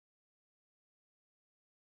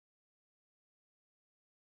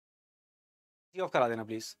Mic off करा देना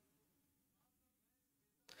please.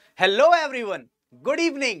 Hello everyone, good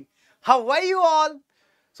evening. How are you all?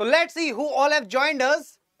 So let's see who all have joined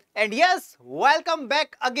us. And yes, welcome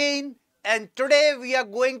back again. And today we are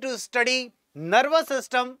going to study nervous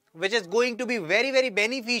system, which is going to be very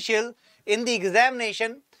beneficial in the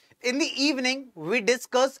examination. In the evening, we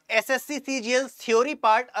discuss Ssc Cgl's theory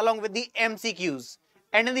part along with the MCQs.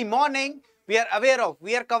 And in the morning, we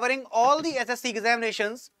are covering all the SSC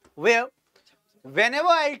examinations where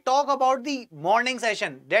whenever I'll talk about the morning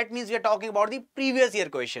session, that means we are talking about the previous year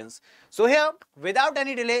questions. So here, without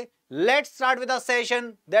any delay, let's start with our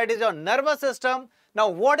session, that is your nervous system. Now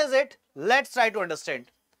what is it? Let's try to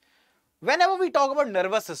understand. Whenever we talk about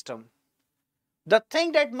nervous system, the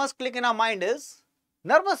thing that must click in our mind is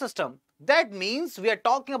nervous system. That means we are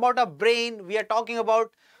talking about our brain, we are talking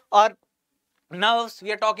about our nerves,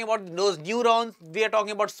 we are talking about those neurons, we are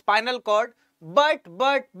talking about spinal cord, but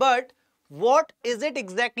what is it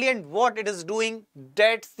exactly and what it is doing?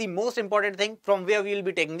 That's the most important thing from where we will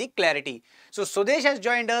be taking the clarity. So Sudesh has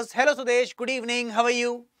joined us. Hello Sudesh, good evening, how are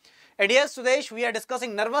you? And yes Sudesh, we are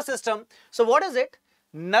discussing nervous system. So what is it?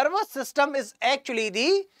 Nervous system is actually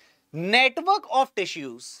the network of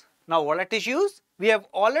tissues. Now what are tissues? We have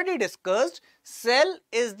already discussed cell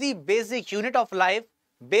is the basic unit of life,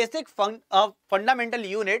 basic fundamental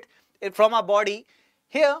unit from our body.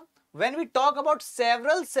 Here when we talk about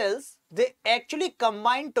several cells, they actually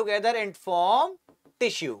combine together and form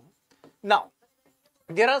tissue. Now,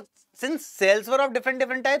 since cells were of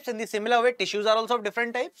different types, in the similar way, tissues are also of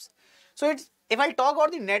different types. So, if I talk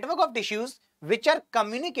about the network of tissues which are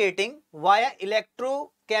communicating via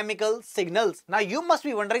electrochemical signals. Now, you must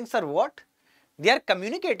be wondering, sir, what? They are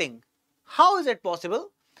communicating. How is it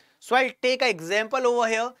possible? So, I'll take an example over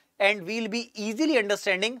here and we'll be easily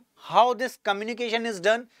understanding how this communication is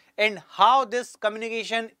done and how this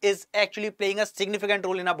communication is actually playing a significant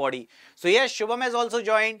role in our body. So yes, Shubham has also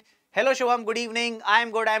joined. Hello Shubham, good evening. I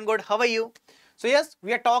am good. How are you? So yes,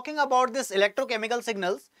 we are talking about this electrochemical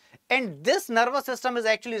signals, and this nervous system is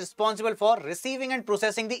actually responsible for receiving and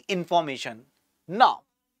processing the information. Now,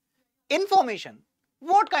 information.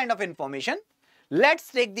 What kind of information?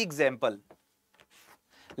 Let's take the example.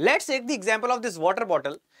 Let's take the example of this water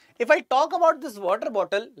bottle. If I talk about this water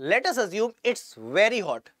bottle, let us assume it's very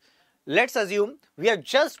hot. Let's assume we have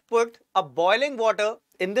just put a boiling water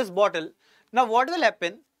in this bottle. Now what will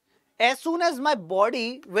happen? As soon as my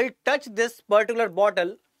body will touch this particular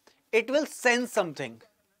bottle, it will sense something.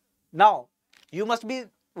 Now you must be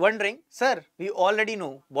wondering, sir, we already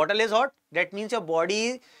know bottle is hot. That means your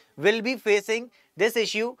body will be facing this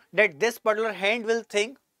issue that this particular hand will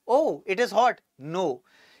think, oh, it is hot. No.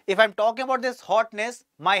 If I'm talking about this hotness,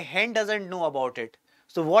 my hand doesn't know about it.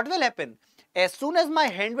 So what will happen? As soon as my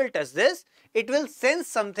hand will touch this, it will sense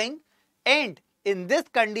something, and in this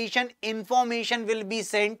condition, information will be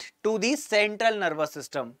sent to the central nervous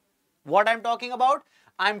system. What I'm talking about?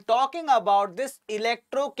 I'm talking about this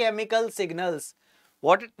electrochemical signals.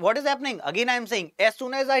 What is happening? Again, I'm saying as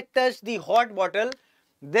soon as I touch the hot bottle,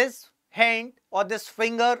 this hand or this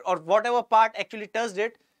finger or whatever part actually touched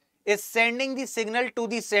it is sending the signal to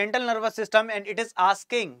the central nervous system, and it is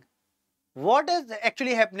asking, what is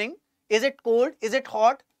actually happening? Is it cold? Is it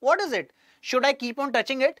hot? What is it? Should I keep on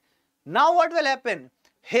touching it? Now what will happen?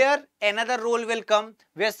 Here another role will come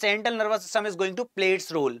where central nervous system is going to play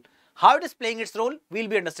its role. How it is playing its role, we'll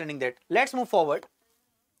be understanding that. Let's move forward.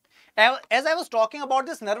 As I was talking about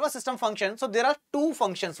this nervous system function, so there are two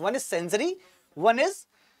functions. One is sensory, one is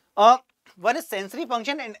sensory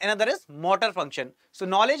function, and another is motor function. So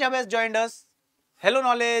Knowledge Hub has joined us. Hello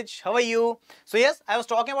Knowledge, how are you? So yes, I was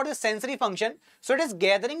talking about the sensory function. So it is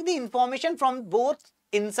gathering the information from both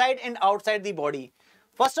inside and outside the body.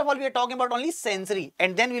 First of all, we are talking about only sensory,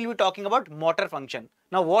 and then we will be talking about motor function.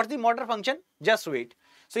 Now what's the motor function? Just wait.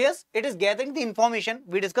 So yes, it is gathering the information.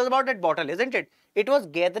 We discussed about that bottle, isn't it? It was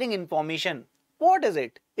gathering information. What is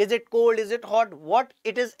it? Is it cold? Is it hot? What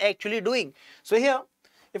it is actually doing? So here,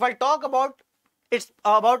 if I talk about its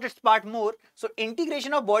part more, so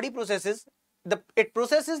integration of body processes, it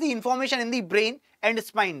processes the information in the brain and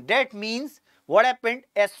spine. That means what happened?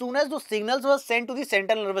 As soon as those signals were sent to the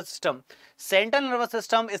central nervous system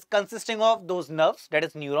is consisting of those nerves, that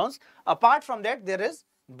is neurons. Apart from that, there is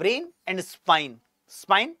brain and spine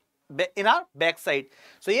in our backside.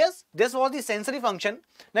 So yes, this was the sensory function.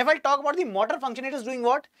 Now if I talk about the motor function, it is doing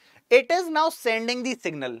what? It is now sending the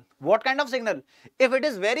signal. What kind of signal? If it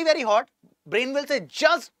is very hot, brain will say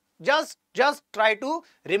just try to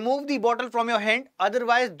remove the bottle from your hand,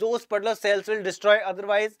 otherwise those particular cells will destroy,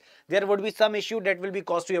 otherwise there would be some issue that will be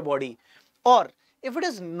caused to your body. Or if it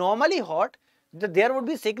is normally hot, there would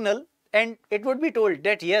be signal and it would be told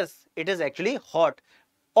that yes, it is actually hot.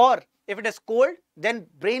 Or if it is cold, then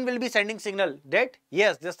brain will be sending signal that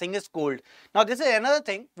yes, this thing is cold. Now this is another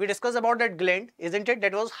thing we discussed about that gland, isn't it?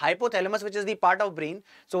 That was hypothalamus, which is the part of brain.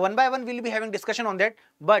 So one by one we'll be having discussion on that,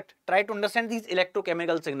 but try to understand these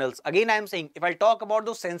electrochemical signals. Again I am saying, if I talk about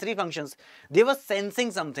those sensory functions, they were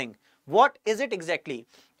sensing something. What is it exactly?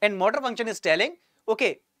 And motor function is telling,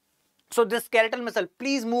 okay, so this skeletal muscle,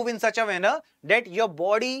 please move in such a manner that your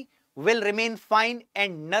body will remain fine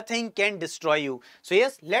and nothing can destroy you. So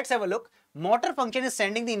yes, let's have a look. Motor function is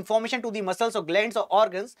sending the information to the muscles or glands or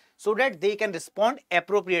organs so that they can respond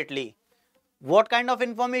appropriately. What kind of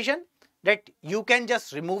information? That you can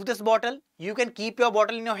just remove this bottle, you can keep your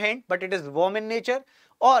bottle in your hand, but it is warm in nature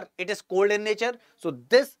or it is cold in nature. So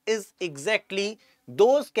this is exactly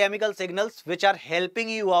those chemical signals which are helping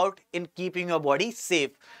you out in keeping your body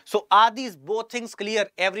safe. So are these both things clear,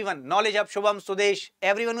 everyone? Knowledge Up, Shubham, Sudesh,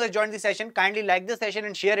 everyone who has joined the session, kindly like this session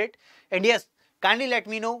and share it. And yes, kindly let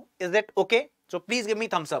me know, is that okay? So please give me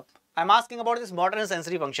thumbs up. I'm asking about this motor and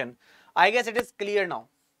sensory function. I guess it is clear now.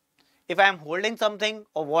 If I am holding something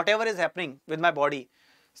or whatever is happening with my body,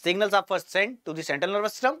 signals are first sent to the central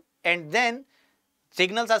nervous system and then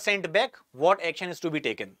signals are sent back what action is to be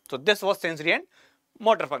taken. So this was sensory and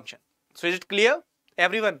motor function. So is it clear,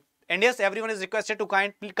 everyone? And yes, everyone is requested to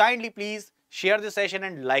kindly please share this session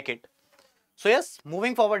and like it. So yes,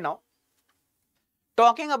 moving forward now,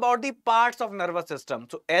 talking about the parts of nervous system.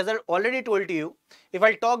 So as I already told you, if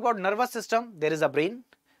I talk about nervous system, there is a brain,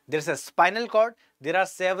 there is a spinal cord, there are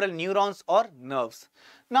several neurons or nerves.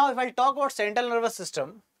 Now if I talk about central nervous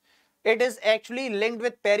system, it is actually linked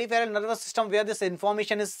with peripheral nervous system where this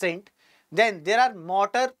information is sent. Then there are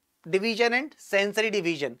motor division and sensory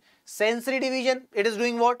division. Sensory division, it is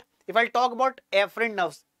doing what? If I talk about afferent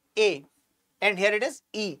nerves, A, and here it is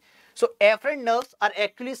E. So afferent nerves are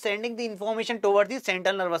actually sending the information towards the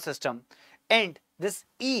central nervous system. And this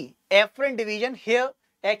E, afferent division, here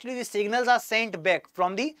actually the signals are sent back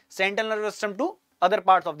from the central nervous system to other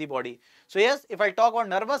parts of the body. So yes, if I talk about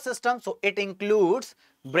nervous system, so it includes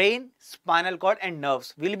brain, spinal cord and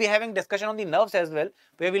nerves. We'll be having discussion on the nerves as well,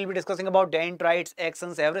 where we'll be discussing about dendrites,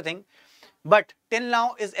 axons, everything. But till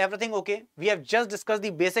now, is everything okay? We have just discussed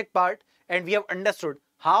the basic part and we have understood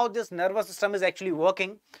how this nervous system is actually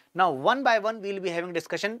working. Now one by one we'll be having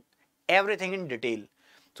discussion everything in detail.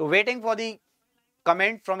 So waiting for the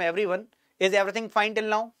comment from everyone. Is everything fine till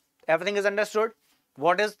now? Everything is understood?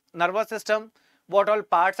 What is nervous system? What all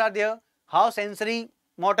parts are there? How sensory,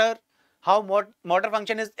 motor, how motor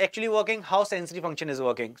function is actually working, how sensory function is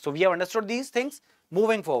working. So we have understood these things.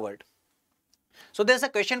 Moving forward. So there's a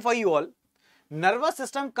question for you all. Nervous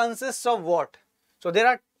system consists of what? So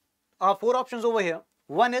there are 4 options over here.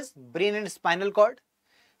 One is brain and spinal cord.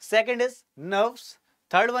 Second is nerves.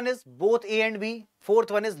 Third one is both A and B.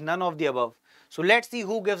 Fourth one is none of the above. So let's see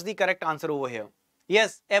who gives the correct answer over here.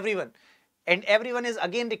 Yes, everyone. And everyone is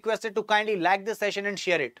again requested to kindly like this session and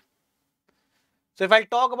share it. So if I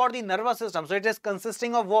talk about the nervous system, so it is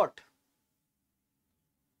consisting of what?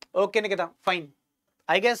 Okay, Nikita, fine.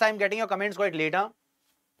 I guess I'm getting your comments quite later.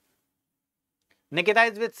 Nikita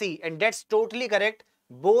is with C and that's totally correct.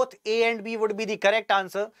 Both A and B would be the correct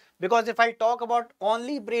answer, because if I talk about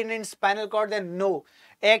only brain and spinal cord, then no.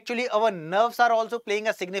 Actually, our nerves are also playing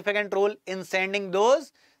a significant role in sending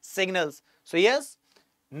those signals. So yes,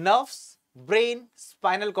 nerves, brain,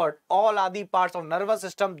 spinal cord, all are the parts of nervous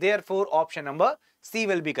system. Therefore, option number C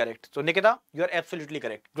will be correct. So Nikita, you are absolutely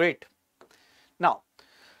correct. Great. Now,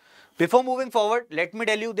 before moving forward, let me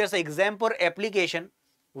tell you there's an exam per application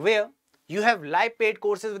where you have live paid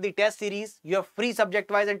courses with the test series, you have free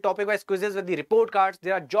subject-wise and topic-wise quizzes with the report cards,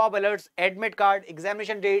 there are job alerts, admit card,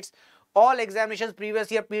 examination dates, all examinations previous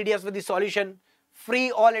year PDFs with the solution,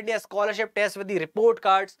 free all India scholarship tests with the report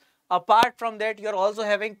cards. Apart from that, you are also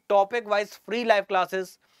having topic-wise free live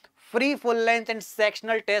classes, free full-length and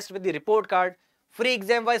sectional tests with the report card, free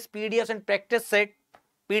exam-wise PDFs and practice set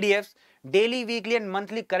PDFs, daily, weekly and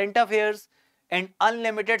monthly current affairs, and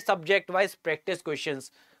unlimited subject-wise practice questions.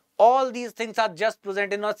 All these things are just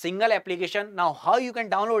present in a single application. Now, how you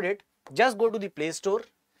can download it? Just go to the Play Store,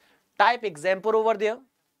 type Exampur over there,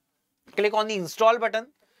 click on the install button,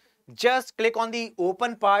 just click on the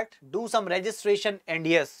open part, do some registration, and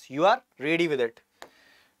yes, you are ready with it.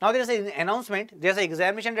 Now, there is an announcement. There is an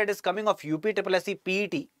examination that is coming of UP-SSC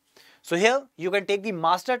PET. So here, you can take the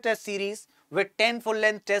master test series with 10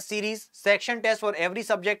 full-length test series, section test for every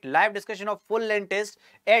subject, live discussion of full-length test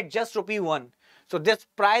at just ₹1. So this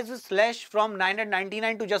price is slashed from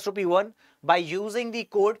 999 to just rupee 1 by using the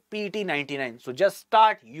code PT99. So just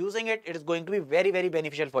start using it. It is going to be very, very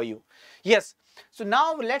beneficial for you. Yes. So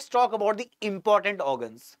now let's talk about the important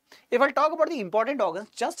organs. If I talk about the important organs,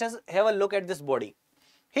 just have a look at this body.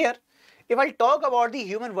 Here, if I talk about the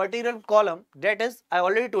human vertebral column, that is, I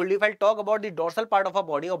already told you, if I talk about the dorsal part of our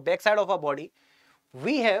body or back side of our body,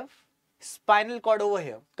 we have spinal cord over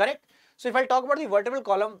here, correct? So if I talk about the vertebral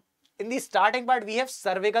column, in the starting part, we have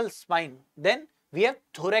cervical spine, then we have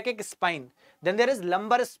thoracic spine, then there is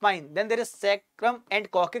lumbar spine, then there is sacrum and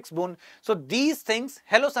coccyx bone. So these things,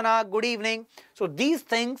 hello Sana, good evening. So these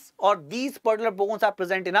things or these particular bones are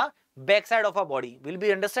present in a backside of our body. We'll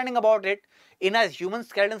be understanding about it in a human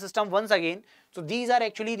skeleton system once again. So these are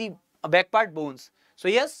actually the back part bones. So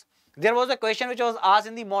yes, there was a question which was asked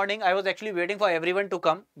in the morning. I was actually waiting for everyone to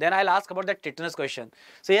come. Then I'll ask about that tetanus question.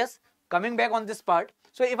 So yes, coming back on this part.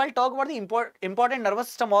 So if I talk about the important nervous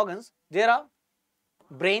system organs, there are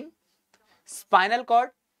brain, spinal cord,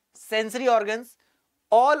 sensory organs,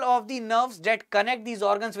 all of the nerves that connect these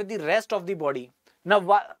organs with the rest of the body. Now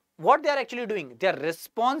what they are actually doing? They are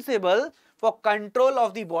responsible for control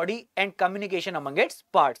of the body and communication among its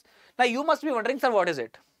parts. Now you must be wondering, sir, what is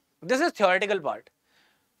it? This is theoretical part.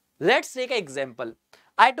 Let's take an example.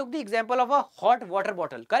 I took the example of a hot water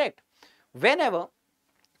bottle, correct? Whenever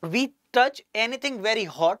we touch anything very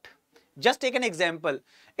hot, just take an example.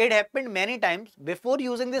 It happened many times before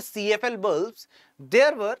using the CFL bulbs,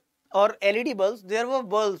 there were, or LED bulbs, there were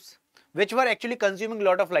bulbs which were actually consuming a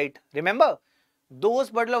lot of light. Remember? Those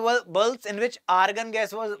particular bulbs in which argon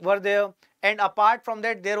gas were there, and apart from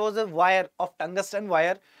that there was a wire of tungsten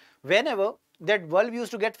wire. Whenever that bulb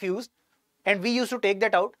used to get fused and we used to take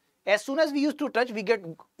that out, as soon as we used to touch,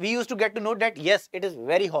 we used to get to know that yes, it is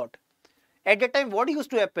very hot. At that time, what used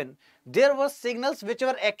to happen? There were signals which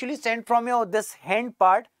were actually sent from your this hand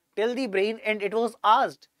part till the brain, and it was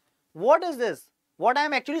asked, what is this? What I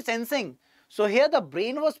am actually sensing? So here the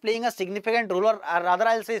brain was playing a significant role, or rather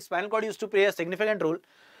I'll say spinal cord used to play a significant role.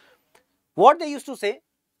 What they used to say?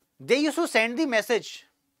 They used to send the message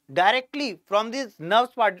directly from this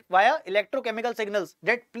nerves part via electrochemical signals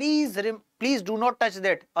that please do not touch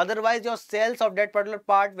that, otherwise your cells of that particular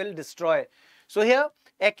part will destroy. So here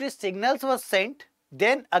actually signals were sent,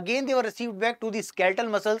 then again they were received back to the skeletal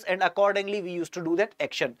muscles, and accordingly we used to do that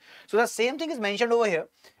action. So the same thing is mentioned over here.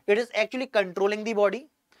 It is actually controlling the body.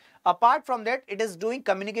 Apart from that, it is doing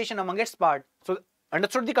communication among its parts. So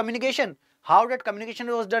understood the communication? How that communication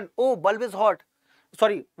was done? Oh, bulb is hot.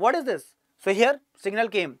 Sorry, what is this? So here signal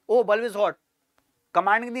came. Oh, bulb is hot.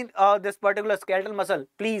 Commanding the this particular skeletal muscle,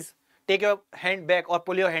 please take your hand back or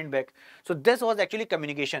pull your hand back. So this was actually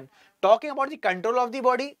communication. Talking about the control of the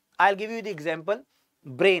body, I'll give you the example.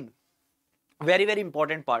 Brain, very, very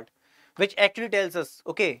important part, which actually tells us,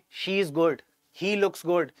 okay, she is good, he looks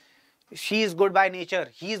good, she is good by nature,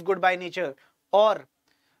 he is good by nature. Or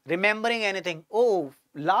remembering anything. Oh,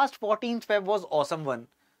 last 14th Feb was awesome one.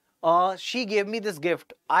 She gave me this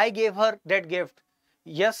gift, I gave her that gift.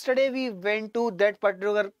 Yesterday we went to that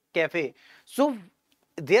particular cafe. So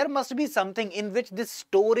there must be something in which this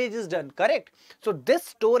storage is done, correct? So this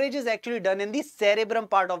storage is actually done in the cerebrum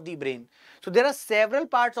part of the brain. So there are several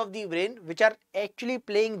parts of the brain which are actually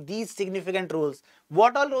playing these significant roles.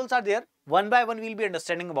 What all roles are there? One by one we'll be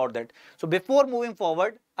understanding about that. So before moving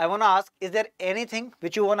forward, I want to ask, is there anything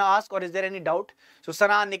which you want to ask, or is there any doubt? So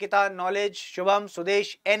Sana, Nikita, Knowledge, Shubham,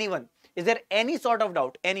 Sudesh, anyone, is there any sort of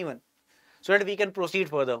doubt? Anyone? So that we can proceed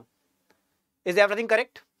further. Is everything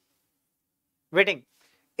correct? Waiting.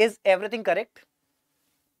 Is everything correct?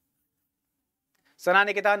 Sana,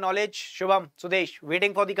 Nikita, Knowledge, Shubham, Sudesh,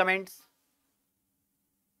 waiting for the comments.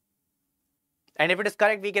 And if it is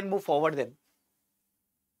correct, we can move forward then.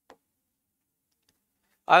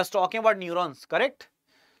 I was talking about neurons, correct?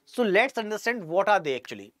 So let's understand what are they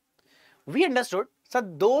actually. We understood, so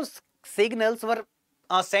those signals were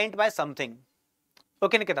sent by something.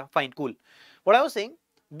 Okay, Nikita, fine, cool. What I was saying,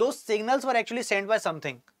 those signals were actually sent by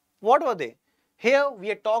something. What were they? Here we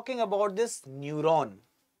are talking about this neuron.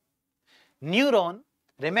 Neuron,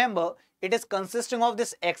 remember, it is consisting of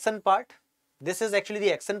this axon part. This is actually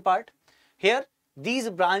the axon part. Here, these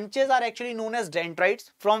branches are actually known as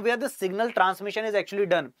dendrites, from where the signal transmission is actually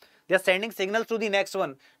done. They are sending signals to the next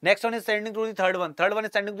one. Next one is sending to the third one. Third one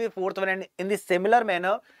is sending to the fourth one. And in the similar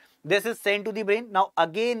manner, this is sent to the brain. Now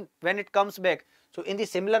again, when it comes back, so in the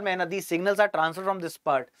similar manner, these signals are transferred from this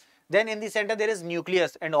part. Then in the center, there is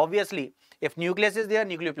nucleus. And obviously, if nucleus is there,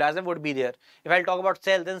 nucleoplasm would be there. If I talk about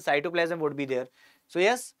cell, then cytoplasm would be there. So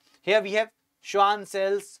yes, here we have Schwann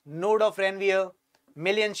cells, node of Ranvier,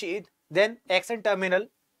 Million sheath, then axon terminal,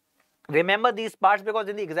 Remember these parts because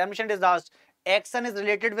in the examination it is asked, axon is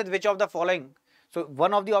related with which of the following? So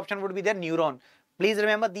one of the option would be the neuron. Please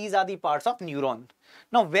remember these are the parts of neuron.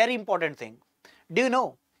 Now very important thing. Do you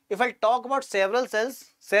know, if I talk about several cells,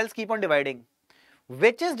 cells keep on dividing.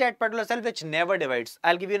 Which is that particular cell which never divides?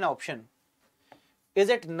 I'll give you an option. Is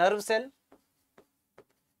it nerve cell?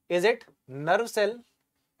 Is it nerve cell?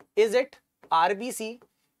 Is it RBC?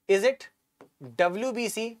 Is it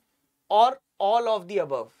WBC? Or all of the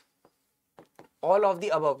above? All of the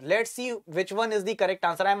above. Let's see which one is the correct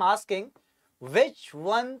answer. I am asking which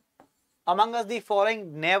one among us the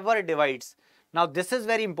following never divides. Now this is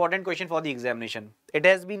very important question for the examination. It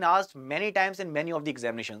has been asked many times in many of the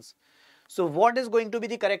examinations. So what is going to be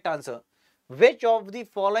the correct answer? Which of the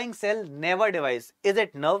following cell never divides? Is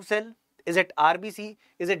it nerve cell? Is it RBC?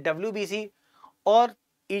 Is it WBC? Or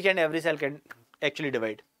each and every cell can actually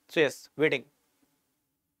divide? So yes, waiting.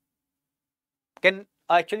 Can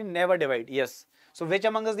actually never divide. Yes. So which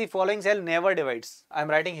among us the following cell never divides? I am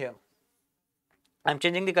writing here. I am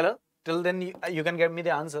changing the color. Till then you can get me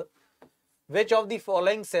the answer. Which of the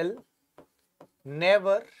following cell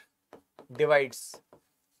never divides?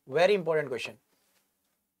 Very important question.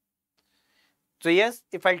 So yes,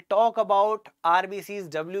 if I talk about RBCs,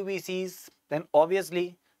 WBCs, then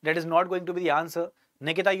obviously that is not going to be the answer.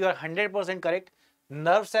 Nikita, you are 100% correct.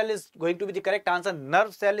 Nerve cell is going to be the correct answer.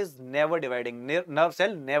 Nerve cell is never dividing. Nerve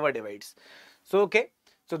cell never divides. So okay,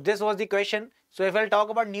 so this was the question. So if I'll talk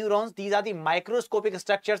about neurons, these are the microscopic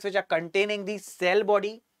structures which are containing the cell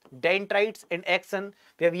body, dendrites and axon,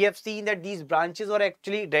 where we have seen that these branches are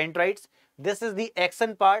actually dendrites. This is the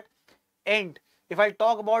axon part. And if I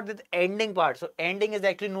talk about the ending part, so ending is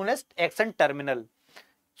actually known as axon terminal.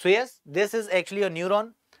 So yes, this is actually a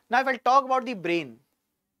neuron. Now if I talk about the brain,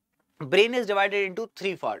 brain is divided into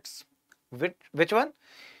three parts. Which one?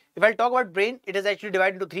 If I talk about brain, it is actually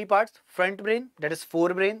divided into three parts. Front brain, that is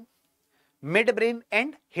forebrain, midbrain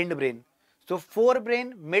and hindbrain. So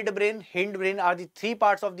forebrain, midbrain, hindbrain are the three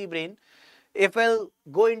parts of the brain. If I'll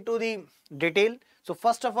go into the detail, so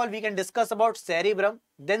first of all we can discuss about cerebrum,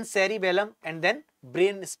 then cerebellum and then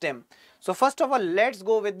brain stem. So first of all let's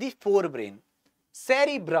go with the forebrain.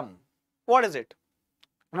 Cerebrum, what is it?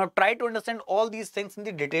 Now try to understand all these things in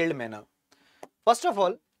the detailed manner. First of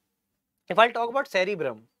all, if I talk about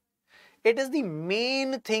cerebrum, it is the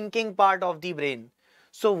main thinking part of the brain.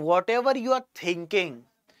 So whatever you are thinking,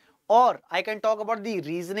 or I can talk about the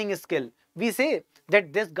reasoning skill. We say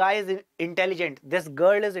that this guy is intelligent, this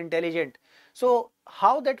girl is intelligent. So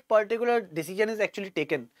how that particular decision is actually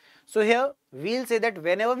taken? So here we'll say that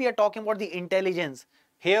whenever we are talking about the intelligence,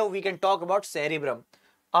 here we can talk about cerebrum.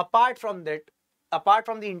 Apart from that, apart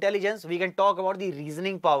from the intelligence, we can talk about the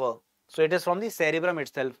reasoning power. So it is from the cerebrum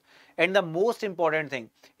itself. And the most important thing,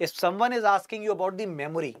 if someone is asking you about the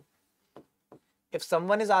memory, if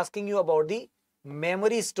someone is asking you about the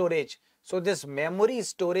memory storage, so this memory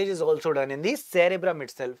storage is also done in the cerebrum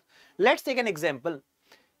itself. Let's take an example.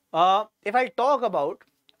 If I talk about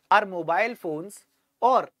our mobile phones,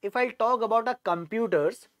 or if I talk about our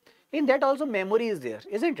computers, in that also memory is there,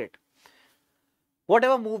 isn't it?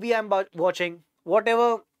 Whatever movie I'm watching,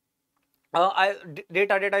 whatever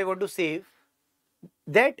data I want to save,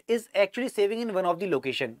 that is actually saving in one of the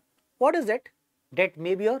location. What is that? That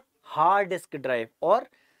may be your hard disk drive or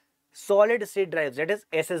solid state drives, that is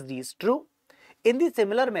SSDs. True. In the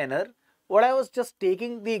similar manner, what I was just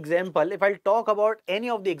taking the example, if I talk about any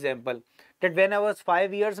of the example, that when I was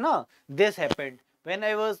 5 years now, this happened. When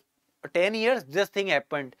I was 10 years, this thing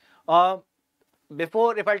happened.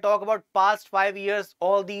 Before, if I talk about past 5 years,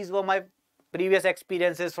 all these were my previous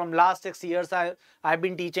experiences. From last 6 years, I've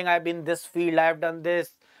been teaching, I've been in this field, I've done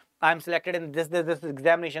this, I'm selected in this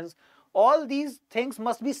examinations. All these things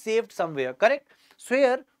must be saved somewhere, correct? So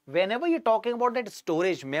here, whenever you're talking about that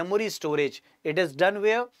storage, memory storage, it is done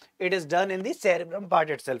where? It is done in the cerebrum part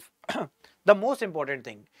itself. The most important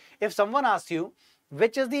thing, if someone asks you,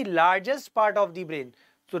 which is the largest part of the brain?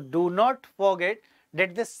 So do not forget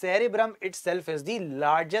that the cerebrum itself is the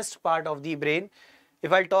largest part of the brain.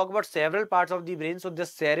 If I'll talk about several parts of the brain, so the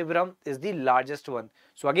cerebrum is the largest one.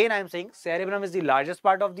 So again I am saying cerebrum is the largest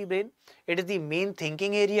part of the brain. It is the main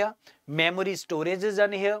thinking area. Memory storage is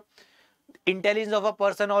done here. Intelligence of a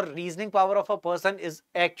person or reasoning power of a person is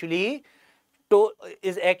actually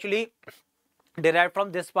derived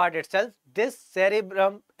from this part itself. This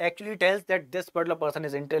cerebrum actually tells that this particular person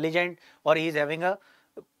is intelligent or he is having a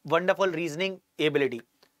wonderful reasoning ability.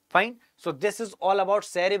 Fine. So this is all about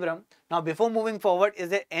cerebrum. Now before moving forward, is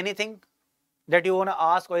there anything that you want to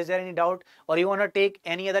ask, or is there any doubt, or you want to take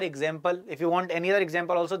any other example? If you want any other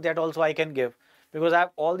example also, that also I can give. because I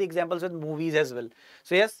have all the examples with movies as well.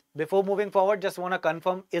 So yes, before moving forward, just want to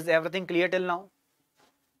confirm, is everything clear till now?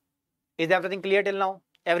 Is everything clear till now,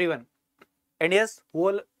 everyone? And yes,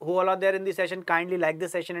 who all are there in the session, kindly like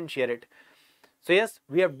this session and share it. So yes,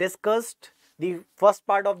 we have discussed the first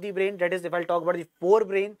part of the brain, that is if I'll talk about the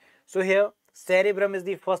forebrain. So here cerebrum is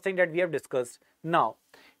the first thing that we have discussed. Now,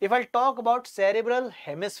 if I'll talk about cerebral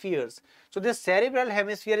hemispheres, so this cerebral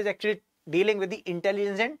hemisphere is actually dealing with the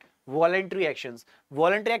intelligence and voluntary actions.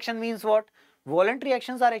 Voluntary action means what? Voluntary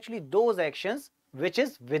actions are actually those actions which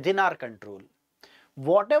is within our control.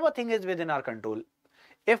 Whatever thing is within our control.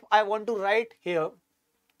 If I want to write here,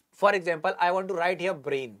 for example, I want to write here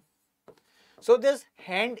brain. So this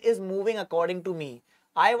hand is moving according to me.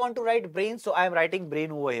 I want to write brain, so I am writing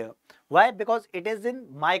brain over here. Why? Because it is in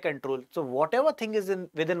my control. So whatever thing is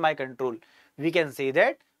within my control, we can say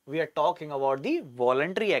that we are talking about the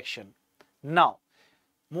voluntary action. Now,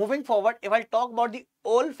 moving forward, if I talk about the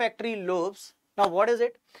olfactory lobes, now what is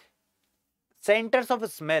it? Centers of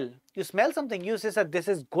smell. You smell something, you say, sir, this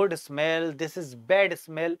is good smell, this is bad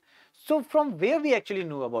smell. So from where we actually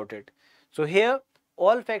know about it? So here,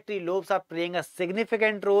 olfactory lobes are playing a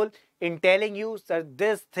significant role in telling you that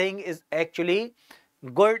this thing is actually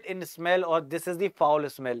good in smell or this is the foul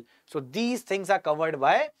smell. So these things are covered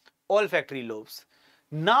by olfactory lobes.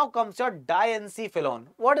 Now comes your diencephalon.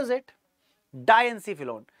 What is it?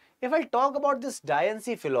 Diencephalon. If I talk about this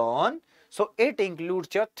diencephalon, so it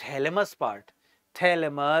includes your thalamus part.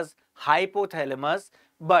 Thalamus, hypothalamus,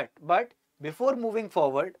 but before moving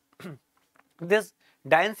forward, this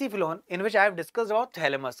diencephalon in which I have discussed about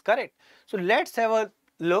thalamus, correct? So let's have a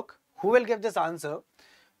look who will give this answer.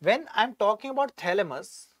 When I'm talking about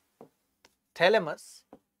thalamus,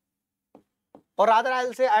 or rather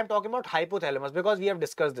I'll say I'm talking about hypothalamus because we have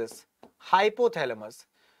discussed this. Hypothalamus.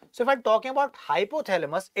 So if I'm talking about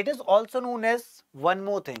hypothalamus, it is also known as one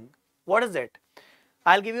more thing. What is it?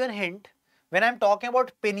 I'll give you a hint. When I'm talking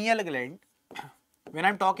about pineal gland, when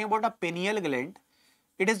I'm talking about a pineal gland,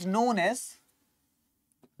 it is known as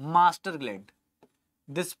master gland.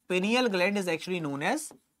 This pineal gland is actually known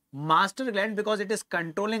as master gland because it is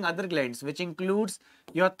controlling other glands, which includes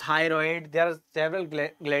your thyroid. There are several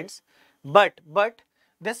glands, but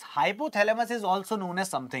this hypothalamus is also known as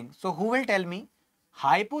something. So who will tell me?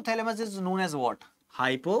 Hypothalamus is known as what?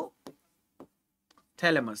 Hypothalamus.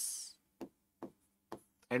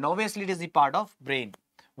 And obviously it is the part of brain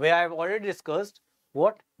where I have already discussed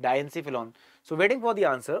what? Diencephalon. So waiting for the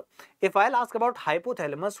answer. If I'll ask about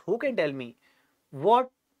hypothalamus, who can tell me what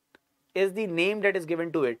is the name that is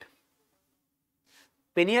given to it?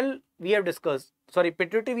 Pineal we have discussed. Sorry,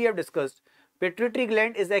 pituitary we have discussed. Pituitary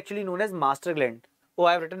gland is actually known as master gland. Oh,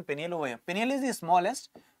 I have written pineal over here. Pineal is the smallest.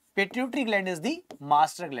 Pituitary gland is the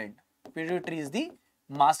master gland. Pituitary is the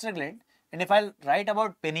master gland. And if I'll write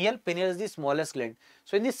about pineal, pineal is the smallest gland.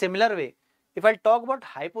 So in the similar way, if I talk about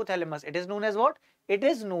hypothalamus, it is known as what? It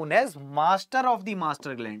is known as master of the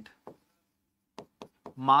master gland.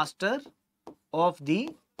 Master of the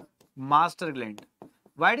master gland.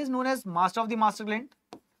 Why it is known as master of the master gland?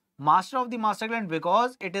 Master of the master gland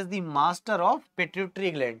because it is the master of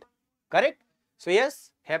pituitary gland. Correct? So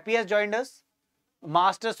yes, Happy has joined us.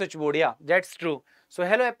 Master switchboard, yeah, that's true. So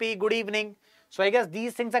hello Happy, good evening. So I guess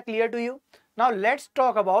these things are clear to you. Now let's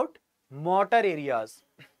talk about motor areas.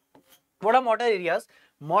 What are motor areas?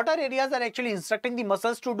 Motor areas are actually instructing the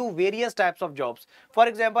muscles to do various types of jobs. For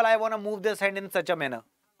example, I want to move this hand in such a manner.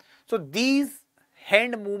 So these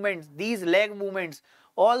hand movements, these leg movements,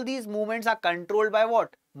 all these movements are controlled by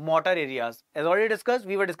what? Motor areas. As already discussed,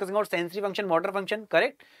 we were discussing about sensory function, motor function,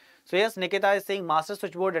 correct? So yes, Nikita is saying master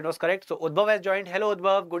switchboard, that was correct. So Udbhav has joined. Hello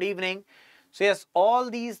Udbhav, good evening. So yes,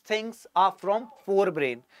 all these things are from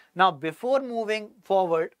forebrain. Now before moving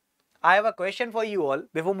forward, I have a question for you all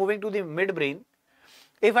before moving to the midbrain.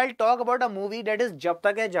 If I talk about a movie that is Jab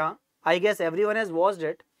Tak Hai Jahan, I guess everyone has watched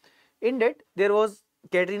it. In it, there was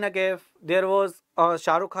Katrina Kaif, there was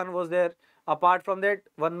Shah Rukh Khan was there. Apart from that,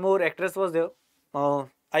 one more actress was there.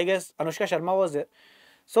 I guess Anushka Sharma was there.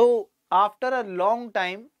 So after a long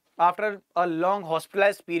time, after a long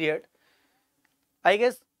hospitalized period, I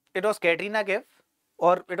guess it was Katrina Kaif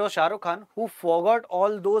or it was Shah Rukh Khan who forgot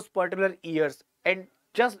all those particular years, and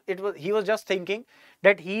he was just thinking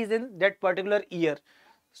that he is in that particular year.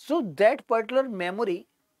 So that particular memory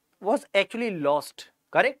was actually lost,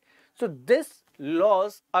 correct? So this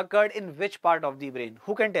loss occurred in which part of the brain?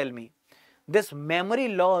 Who can tell me? This memory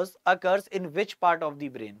loss occurs in which part of the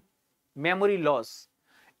brain? Memory loss.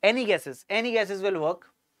 Any guesses? Any guesses will work.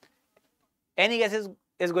 Any guesses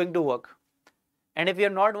is going to work. And if you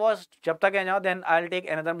have not watched Jab Tak Hai Jahan, then I'll take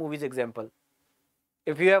another movie's example.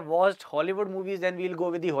 If you have watched Hollywood movies, then we'll go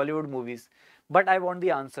with the Hollywood movies. But I want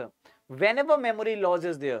the answer. Whenever memory loss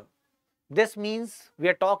is there, this means we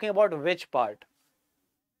are talking about which part?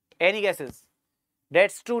 Any guesses?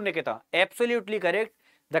 That's true, Nikita. Absolutely correct.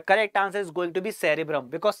 The correct answer is going to be cerebrum,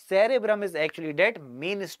 because cerebrum is actually that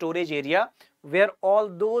main storage area where all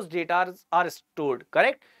those data are stored.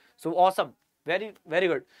 Correct? So awesome. Very, very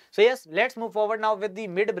good. So yes, let's move forward now with the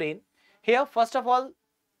midbrain. Here, first of all,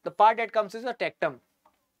 the part that comes is the tectum.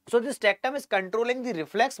 So this tectum is controlling the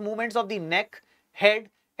reflex movements of the neck, head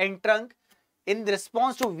and trunk in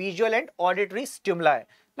response to visual and auditory stimuli.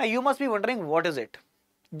 Now you must be wondering, what is it?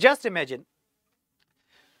 Just imagine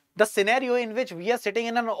the scenario in which we are sitting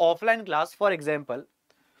in an offline class, for example,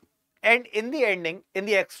 and in the ending, in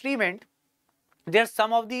the extreme end, there are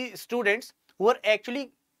some of the students who are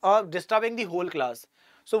actually disturbing the whole class.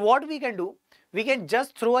 So what we can do, we can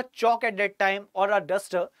just throw a chalk at that time or a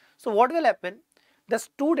duster. So what will happen? The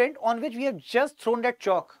student on which we have just thrown that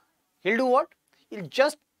chalk, he'll do what? He'll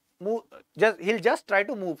just move, he'll just try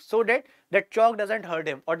to move so that that chalk doesn't hurt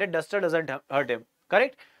him or that duster doesn't hurt him.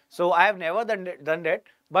 Correct? So I have never done that,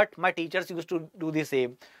 but my teachers used to do the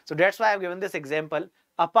same. So that's why I've given this example.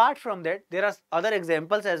 Apart from that, there are other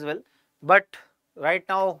examples as well, but right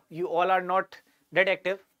now you all are not that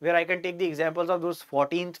active where I can take the examples of those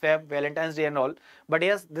 14th Feb, Valentine's Day and all. But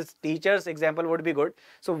yes, this teacher's example would be good.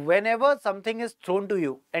 So whenever something is thrown to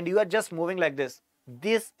you and you are just moving like this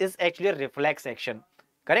is actually a reflex action.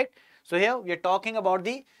 Correct? So here we are talking about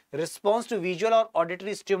the response to visual or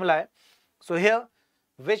auditory stimuli. So here,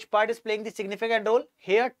 which part is playing the significant role?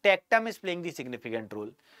 Here, tectum is playing the significant role.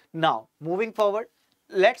 Now, moving forward,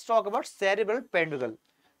 let's talk about cerebral peduncle.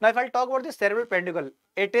 Now, if I talk about the cerebral peduncle,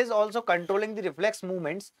 it is also controlling the reflex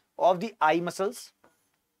movements of the eye muscles,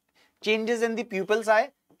 changes in the pupil's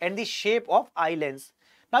eye, and the shape of eye lens.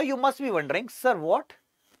 Now, you must be wondering, sir, what?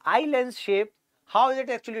 Eye lens shape? How is it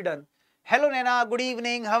actually done? Hello, Nana. Good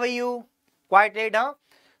evening. How are you? Quite late, huh?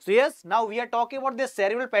 So yes, now we are talking about this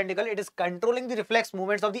cerebral peduncle. It is controlling the reflex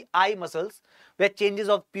movements of the eye muscles, where changes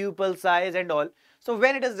of pupil size and all. So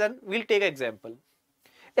when it is done, we'll take an example.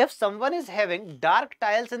 If someone is having dark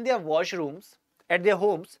tiles in their washrooms at their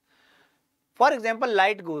homes, for example,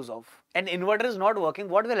 light goes off and inverter is not working,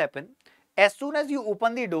 what will happen? As soon as you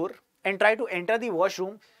open the door and try to enter the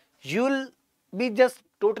washroom, you'll be just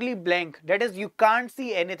totally blank. That is, you can't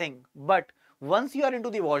see anything. But once you are into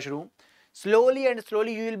the washroom, slowly and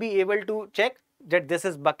slowly you will be able to check that this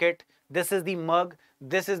is bucket, this is the mug,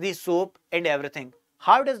 this is the soap and everything.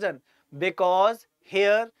 How it is done? Because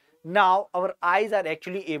here now our eyes are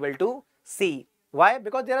actually able to see. Why?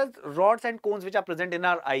 Because there are rods and cones which are present in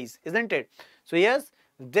our eyes, isn't it? So yes,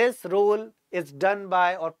 this role is done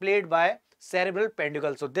by or played by cerebral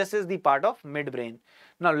peduncle. So this is the part of midbrain.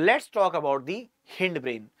 Now let's talk about the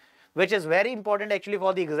hindbrain, which is very important actually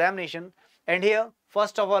for the examination. And here,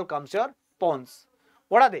 first of all, comes your pons.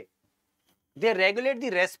 What are they? They regulate the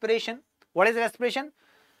respiration. What is respiration?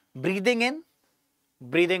 Breathing in,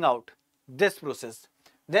 breathing out. This process.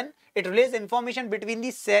 Then it relays information between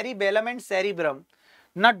the cerebellum and cerebrum.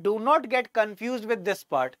 Now do not get confused with this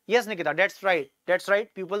part. Yes, Nikita, that's right. That's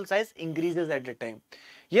right. Pupil size increases at the time.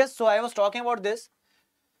 Yes, so I was talking about this.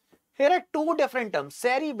 Here are two different terms,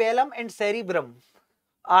 cerebellum and cerebrum.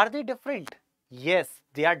 Are they different? Yes,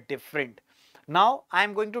 they are different. Now I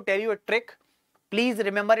am going to tell you a trick. Please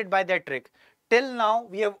remember it by that trick. Till now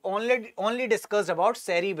we have only discussed about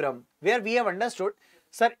cerebrum, where we have understood,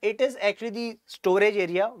 sir, it is actually the storage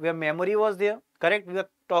area where memory was there. Correct? We are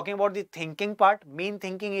talking about the thinking part, main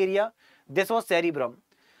thinking area. This was cerebrum.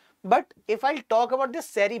 But if I talk about this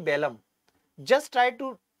cerebellum, just try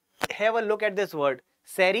to have a look at this word.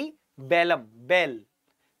 Cerebellum, bell.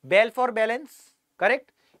 Bell for balance.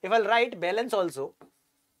 Correct? If I'll write balance also,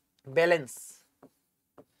 balance.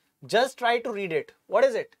 Just try to read it. What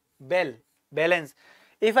is it? Bell, balance.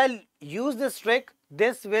 If I'll use this trick,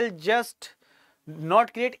 this will just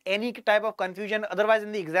not create any type of confusion. Otherwise,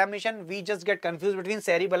 in the examination, we just get confused between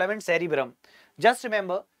cerebellum and cerebrum. Just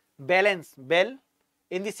remember, balance, bell,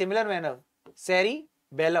 in the similar manner,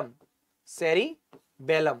 cerebellum,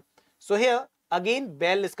 cerebellum. So here, again,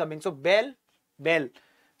 bell is coming. So bell, bell.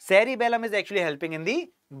 Cerebellum is actually helping in the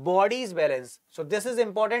body's balance. So this is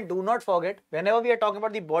important. Do not forget, whenever we are talking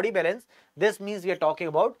about the body balance, this means we are talking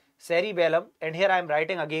about cerebellum. And here I am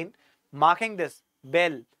writing again, marking this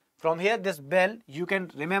bell. From here, this bell, you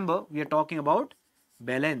can remember, we are talking about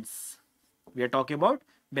balance. We are talking about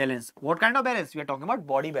balance. What kind of balance? We are talking about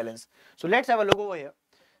body balance. So let's have a look over here.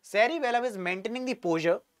 Cerebellum is maintaining the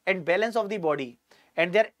posture and balance of the body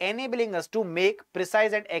and they're enabling us to make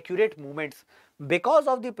precise and accurate movements. Because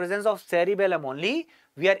of the presence of cerebellum only,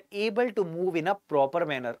 we are able to move in a proper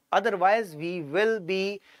manner. Otherwise, we will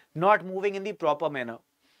be not moving in the proper manner.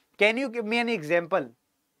 Can you give me any example?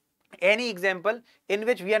 Any example in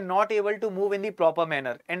which we are not able to move in the proper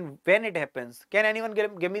manner, and when it happens? Can anyone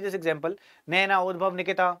give me this example? Naina, Udbhav,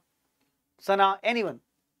 Nikita, Sana, anyone?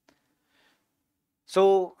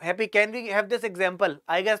 So, Happy, can we have this example?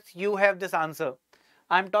 I guess you have this answer.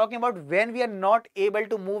 I'm talking about when we are not able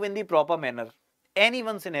to move in the proper manner. Any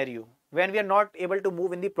one scenario when we are not able to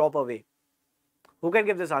move in the proper way. Who can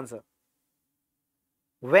give this answer?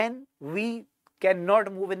 When we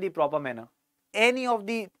cannot move in the proper manner. Any of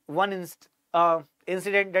the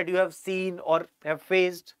incident that you have seen or have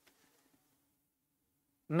faced?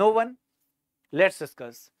 No one? Let's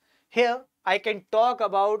discuss. Here, I can talk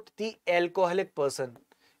about the alcoholic person.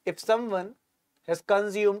 If someone has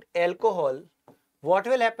consumed alcohol, what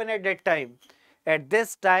will happen at that time? At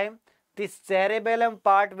this time, the cerebellum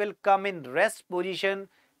part will come in rest position,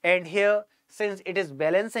 and here, since it is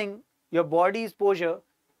balancing your body's posture,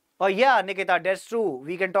 oh yeah, Nikita, that's true.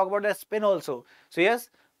 We can talk about the spin also. So yes,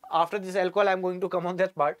 after this alcohol, I'm going to come on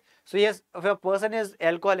that part. So yes, if a person is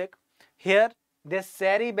alcoholic, here the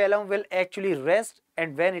cerebellum will actually rest,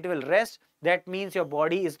 and when it will rest, that means your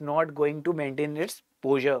body is not going to maintain its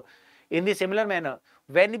posture. In the similar manner,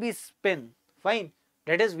 when we spin, fine,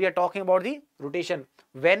 that is, we are talking about the rotation.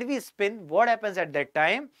 When we spin, what happens at that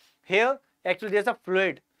time? Here, actually, there's a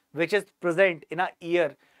fluid which is present in our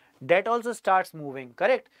ear that also starts moving,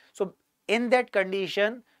 correct? So, in that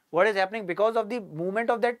condition, what is happening? Because of the movement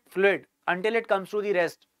of that fluid until it comes to the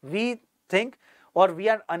rest, we think, or we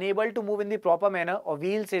are unable to move in the proper manner, or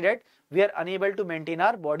we will say that we are unable to maintain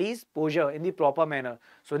our body's posture in the proper manner.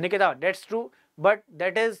 So, Nikita, that's true, but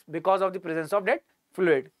that is because of the presence of that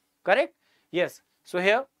fluid, correct? Yes. So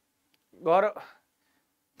here, Gaurav,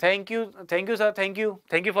 thank you, sir, thank you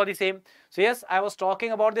for the same. So yes, I was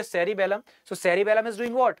talking about the cerebellum. So cerebellum is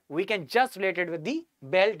doing what? We can just relate it with the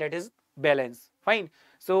bell, that is balance. Fine.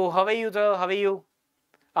 So how are you, sir? How are you?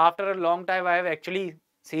 After a long time, I have actually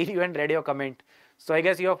seen you and read your comment. So I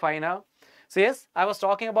guess you are fine now. So yes, I was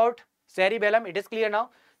talking about cerebellum. It is clear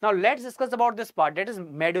now. Now let's discuss about this part, that is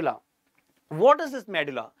medulla. What is this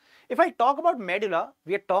medulla? If I talk about medulla,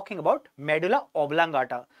 we are talking about medulla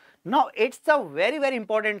oblongata. Now, it's a very, very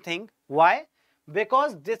important thing. Why?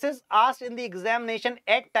 Because this is asked in the examination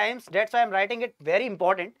at times. That's why I'm writing it very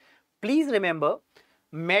important. Please remember,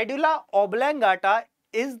 medulla oblongata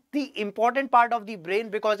is the important part of the brain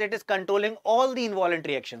because it is controlling all the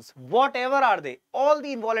involuntary actions. Whatever are they? All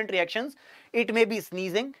the involuntary actions. It may be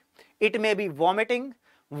sneezing, it may be vomiting,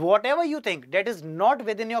 whatever you think that is not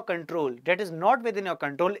within your control,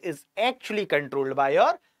 is actually controlled by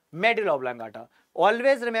your medulla oblongata.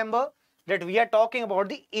 Always remember that we are talking about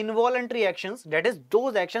the involuntary actions, that is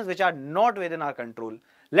those actions which are not within our control.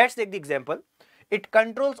 Let's take the example. It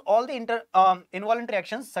controls all the involuntary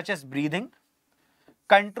actions such as breathing,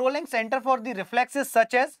 controlling center for the reflexes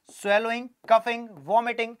such as swallowing, coughing,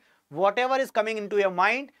 vomiting, whatever is coming into your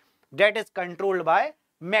mind, that is controlled by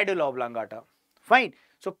medulla oblongata. Fine.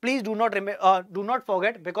 So please do not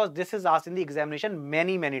forget, because this is asked in the examination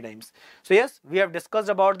many times. So yes, we have discussed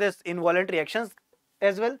about this involuntary actions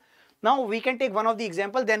as well. Now we can take one of the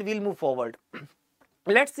example, then we'll move forward.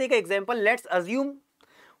 Let's take an example. Let's assume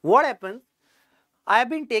what happens. I have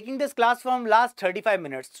been taking this class from last 35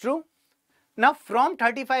 minutes, true? Now from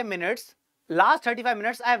 35 minutes, last 35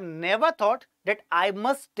 minutes, I have never thought that I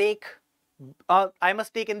must take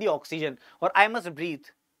in the oxygen, or I must breathe.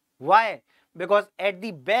 Why? Because at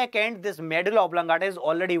the back end, this medulla oblongata is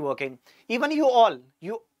already working. Even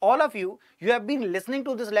all of you have been listening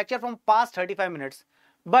to this lecture from past 35 minutes.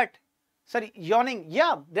 But, sorry, yawning.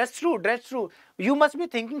 Yeah, that's true. You must be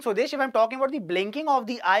thinking, Sudesh, if I'm talking about the blinking of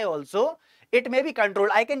the eye also, it may be controlled.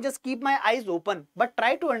 I can just keep my eyes open. But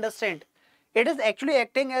try to understand. It is actually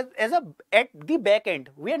acting at the back end.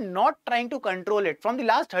 We are not trying to control it. From the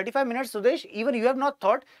last 35 minutes, Sudesh, even you have not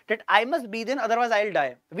thought that I must breathe in, otherwise I'll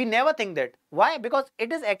die. We never think that. Why? Because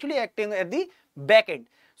it is actually acting at the back end.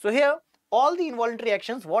 So here, all the involuntary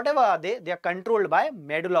actions, whatever are they are controlled by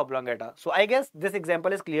medulla oblongata. So I guess this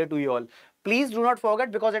example is clear to you all. Please do not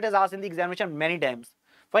forget, because it is asked in the examination many times.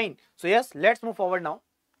 Fine. So yes, let's move forward now.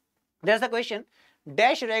 There's a question.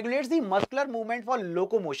 Dash regulates the muscular movement for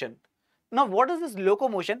locomotion. Now, what is this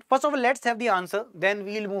locomotion? First of all, let's have the answer, then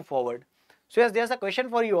we'll move forward. So yes, there's a question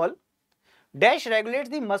for you all. Dash regulates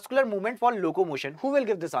the muscular movement for locomotion. Who will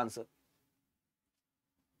give this answer?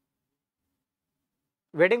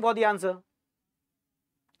 Waiting for the answer.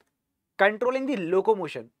 Controlling the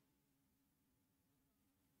locomotion.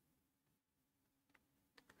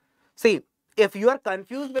 See, if you are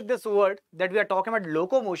confused with this word that we are talking about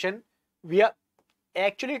locomotion, we are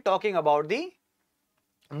actually talking about the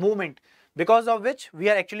movement because of which we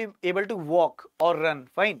are actually able to walk or run.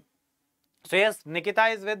 Fine. So yes, Nikita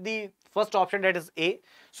is with the first option, that is A.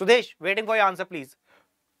 Sudesh, waiting for your answer, please.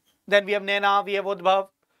 Then we have Nena, we have Udbhav,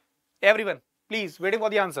 everyone, please, waiting for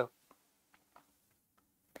the answer.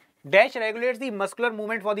 Dash regulates the muscular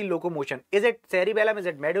movement for the locomotion. Is it cerebellum, is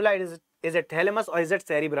it medulla, is it thalamus, or is it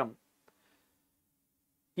cerebrum?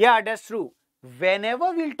 Yeah, that's true.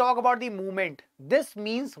 Whenever we'll talk about the movement, this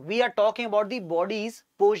means we are talking about the body's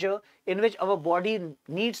posture in which our body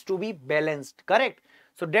needs to be balanced. Correct?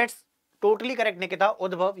 So that's totally correct, Nikita.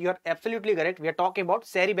 Udbhav, you are absolutely correct. We are talking about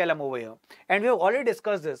cerebellum over here. And we have already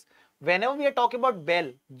discussed this. Whenever we are talking about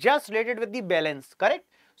bell, just related with the balance. Correct?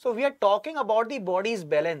 So we are talking about the body's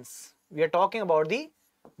balance. We are talking about the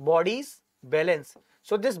body's balance.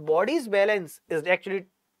 So this body's balance is actually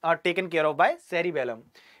are taken care of by cerebellum.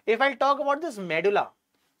 If I talk about this medulla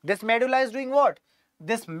is doing what?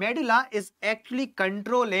 This medulla is actually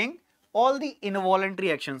controlling all the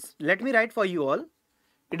involuntary actions. Let me write for you all.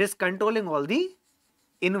 It is controlling all the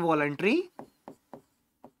involuntary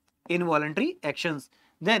actions.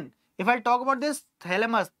 Then if I talk about this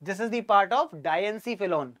thalamus, this is the part of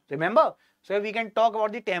diencephalon. Remember? So we can talk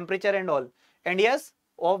about the temperature and all. And yes,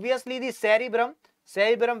 obviously the cerebrum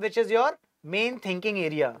which is your main thinking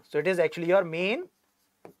area. So it is actually your main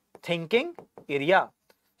thinking area.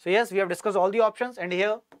 So yes, we have discussed all the options and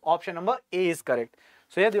here option number A is correct.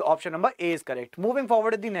 So here the option number A is correct. Moving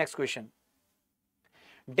forward to the next question.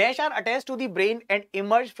 Dash are attached to the brain and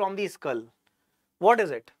emerge from the skull. What is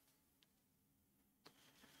it?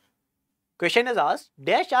 Question is asked,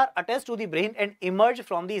 dash are attached to the brain and emerge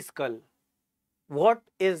from the skull. What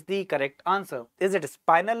is the correct answer? Is it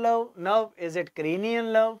spinal nerve? Is it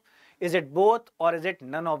cranial nerve? Is it both, or is it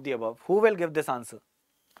none of the above? Who will give this answer?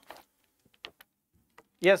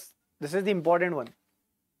 Yes, this is the important one.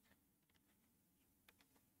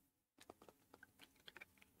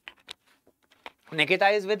 Nikita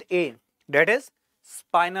is with A, that is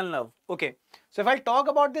spinal nerve. Okay, so if I talk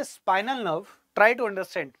about this spinal nerve, try to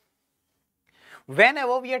understand.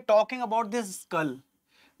 Whenever we are talking about this skull,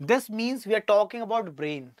 this means we are talking about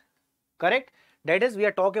brain. Correct? That is, we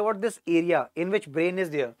are talking about this area in which brain is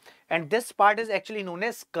there, and this part is actually known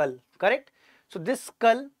as skull. Correct? So this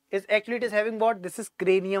skull is actually, it is having what? This is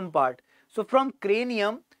cranium part. So from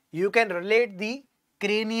cranium you can relate the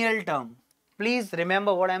cranial term. Please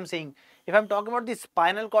remember what I am saying. If I am talking about the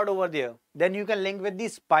spinal cord over there, then you can link with the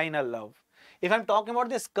spinal nerve. If I am talking about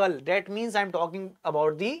the skull, that means I am talking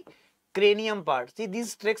about the cranium part. See,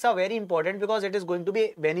 these tricks are very important because it is going to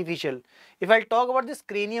be beneficial. If I talk about this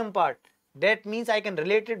cranium part, that means I can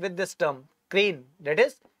relate it with this term crane, that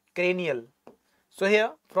is cranial. So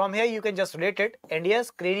here, from here you can just relate it, and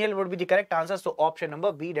yes, cranial would be the correct answer. So option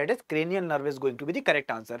number B, that is cranial nerve, is going to be the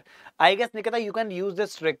correct answer. I guess, Nikita, you can use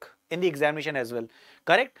this trick in the examination as well.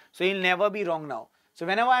 Correct? So you'll never be wrong now. So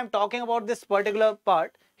whenever I am talking about this particular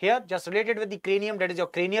part, here just related with the cranium, that is your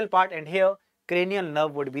cranial part, and here cranial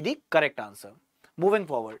nerve would be the correct answer. Moving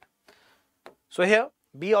forward. So here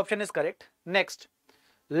B option is correct. Next,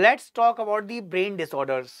 let's talk about the brain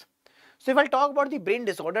disorders. So if I talk about the brain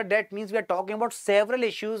disorder, that means we are talking about several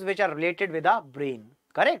issues which are related with our brain.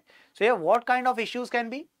 Correct? So here what kind of issues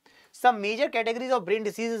can be? Some major categories of brain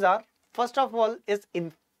diseases are, first of all is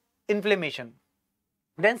inflammation.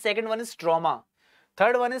 Then second one is trauma.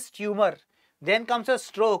 Third one is tumor. Then comes a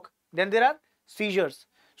stroke. Then there are seizures.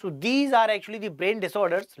 So these are actually the brain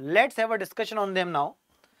disorders. Let's have a discussion on them now.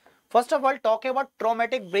 First of all, talking about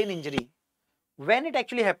traumatic brain injury. When it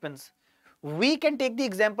actually happens, we can take the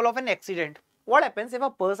example of an accident. What happens if a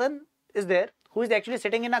person is there who is actually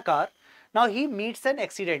sitting in a car? Now he meets an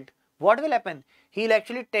accident. What will happen? He'll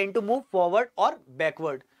actually tend to move forward or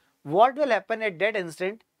backward. What will happen at that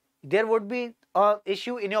instant? There would be an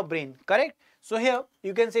issue in your brain. Correct? So here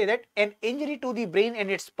you can say that an injury to the brain and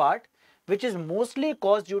its part, which is mostly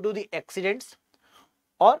caused due to the accidents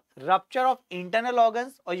or rupture of internal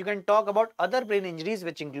organs, or you can talk about other brain injuries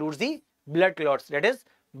which includes the blood clots, that is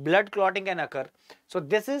blood clotting can occur. So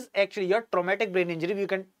this is actually your traumatic brain injury,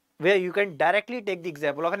 where you can directly take the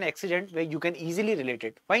example of an accident where you can easily relate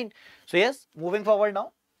it. Fine. So yes, moving forward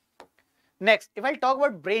now. Next, if I talk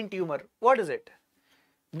about brain tumor, what is it?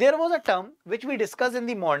 There was a term which we discussed in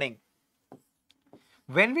the morning.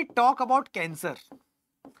 When we talk about cancer,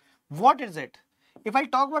 what is it? If I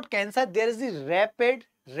talk about cancer, there is the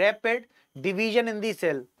rapid division in the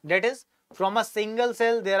cell. That is, from a single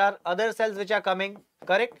cell, there are other cells which are coming.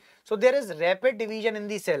 Correct? So there is rapid division in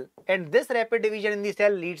the cell, and this rapid division in the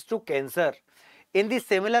cell leads to cancer. In the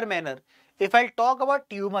similar manner, if I talk about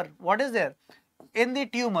tumor, what is there? In the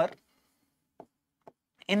tumor,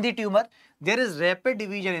 there is rapid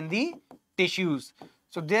division in the tissues.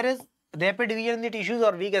 So there is rapid division in the tissues,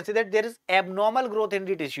 or we can say that there is abnormal growth in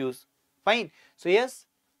the tissues. Fine. So yes,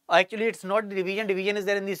 actually it's not the division. Division is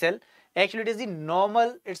there in the cell. Actually it is the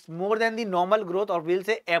normal, it's more than the normal growth, or we'll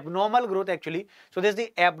say abnormal growth actually. So there's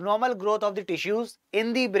the abnormal growth of the tissues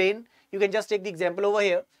in the brain. You can just take the example over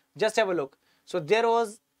here. Just have a look. So there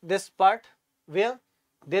was this part where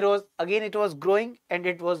there was, again it was growing, and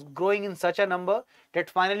it was growing in such a number that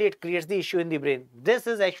finally it creates the issue in the brain. This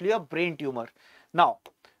is actually a brain tumor. Now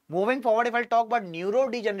moving forward, if I talk about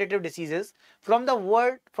neurodegenerative diseases, from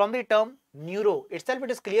the term neuro itself,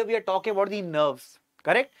 it is clear we are talking about the nerves,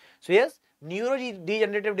 correct? So yes,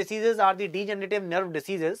 neurodegenerative diseases are the degenerative nerve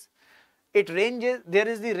diseases. There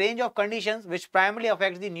is the range of conditions which primarily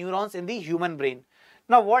affects the neurons in the human brain.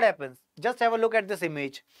 Now what happens? Just have a look at this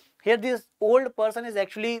image. Here this old person is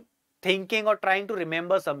actually thinking or trying to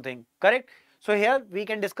remember something, correct? So here we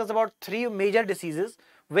can discuss about 3 major diseases,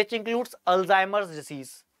 which includes Alzheimer's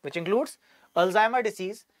disease.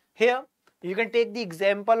 Here you can take the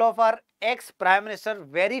example of our ex-Prime Minister,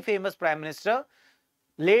 very famous Prime Minister,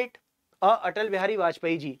 late Atal Bihari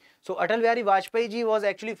Vajpayee ji. So Atal Bihari Vajpayee ji was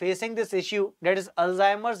actually facing this issue, that is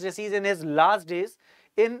Alzheimer's disease, in his last days.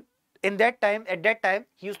 At that time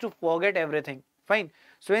he used to forget everything. Fine.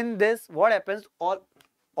 So in this, what happens?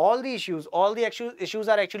 All the issues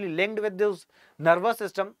are actually linked with this nervous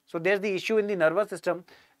system. So there's the issue in the nervous system,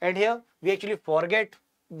 and here we actually forget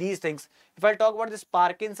these things. If I talk about this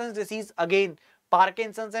Parkinson's disease, again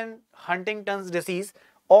Parkinson's and Huntington's disease,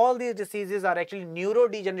 all these diseases are actually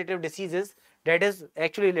neurodegenerative diseases that is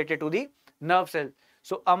actually related to the nerve cell.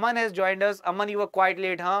 So Aman has joined us. Aman, you were quite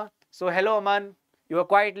late, huh? So hello Aman, you were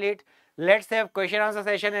quite late. Let's have question answer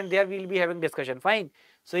session, and there we'll be having discussion. Fine.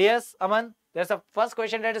 So yes, Aman, there's a first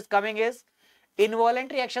question that is coming is,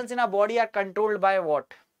 involuntary actions in our body are controlled by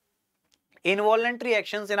what? Involuntary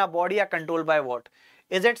actions in our body are controlled by what?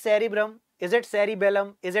 Is it cerebrum? Is it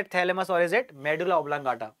cerebellum? Is it thalamus? Or is it medulla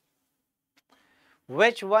oblongata?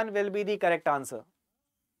 Which one will be the correct answer?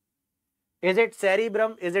 Is it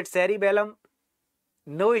cerebrum? Is it cerebellum?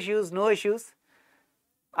 No issues, no issues.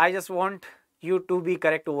 I just want you to be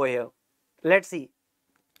correct over here. Let's see.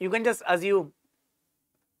 You can just assume.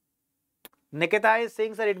 Nikita is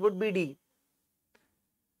saying, sir, it would be D.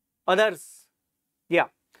 Others? Yeah,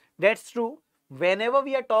 that's true. Whenever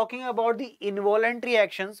we are talking about the involuntary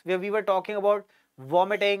actions, where we were talking about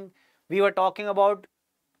vomiting, we were talking about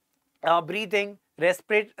breathing,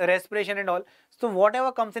 respiration and all. So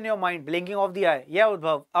whatever comes in your mind, blinking of the eye. Yeah,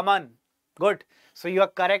 Udbhav, Aman, good. So you are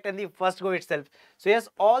correct in the first go itself. So yes,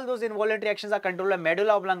 all those involuntary actions are controlled by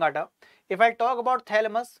medulla oblongata. If I talk about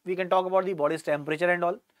thalamus, we can talk about the body's temperature and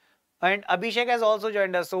all. And Abhishek has also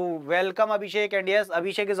joined us. So welcome Abhishek, and yes,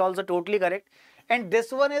 Abhishek is also totally correct. And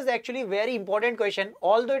this one is actually very important question,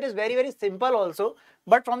 although it is very, very simple also.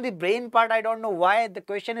 But from the brain part, I don't know why the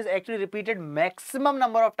question is actually repeated maximum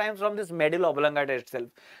number of times from this medulla oblongata itself.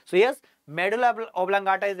 So yes, medulla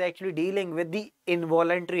oblongata is actually dealing with the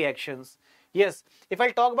involuntary actions. Yes, if I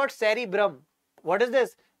talk about cerebrum, what is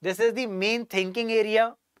this? This is the main thinking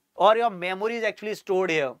area, or your memory is actually stored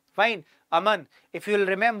here. Fine. Aman, if you will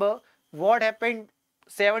remember what happened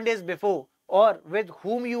 7 days before, or with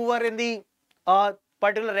whom you were in the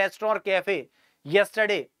particular restaurant or cafe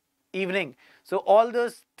yesterday evening. So all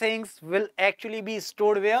those things will actually be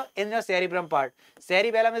stored where? In the cerebrum part.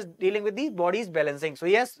 Cerebellum is dealing with the body's balancing. So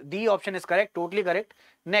yes, D option is correct, totally correct.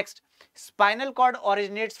 Next, spinal cord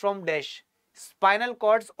originates from dash. Spinal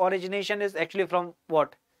cord's origination is actually from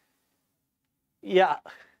what? Yeah.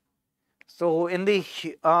 So in the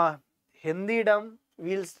Hindidom,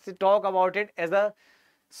 we'll talk about it as a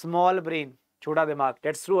small brain, chota dimag.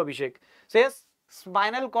 That's true, Abhishek. So yes,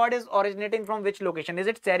 spinal cord is originating from which location? Is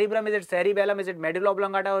it cerebrum? Is it cerebellum? Is it medulla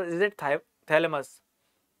oblongata? Or is it thalamus?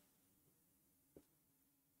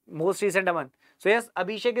 Most recent one. So yes,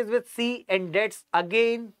 Abhishek is with C, and that's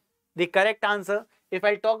again the correct answer. If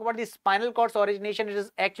I talk about the spinal cord's origination, it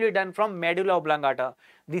is actually done from medulla oblongata.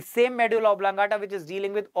 The same medulla oblongata which is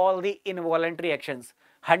dealing with all the involuntary actions.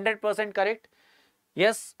 100% correct.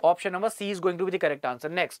 Yes, option number C is going to be the correct answer.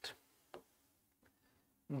 Next.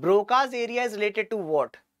 Broca's area is related to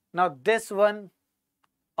what? Now this one,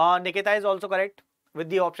 Nikita is also correct with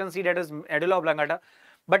the option C, that is medulla oblongata.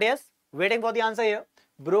 But yes, waiting for the answer here.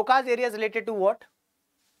 Broca's area is related to what?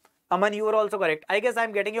 Aman, you are also correct. I guess I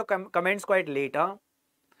am getting your comments quite late. Huh?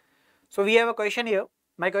 So we have a question here.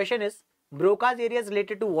 My question is, Broca's area is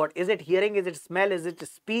related to what? Is it hearing? Is it smell? Is it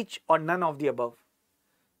speech? Or none of the above?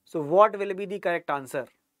 So what will be the correct answer?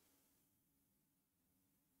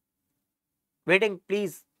 Waiting,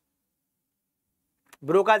 please.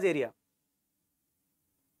 Broca's area.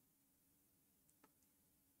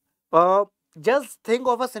 Uh, just think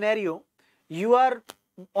of a scenario. You are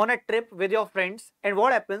on a trip with your friends, and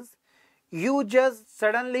what happens? You just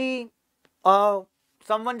suddenly,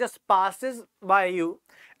 someone just passes by you,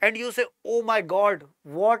 and you say, "Oh my God,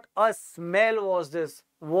 what a smell was this?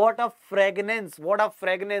 What a fragrance! What a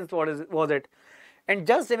fragrance! Was it?" And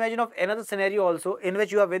just imagine of another scenario also in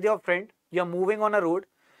which you are with your friend, you are moving on a road,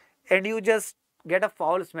 and you just get a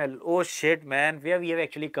foul smell. Oh shit, man, where we have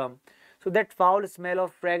actually come. So that foul smell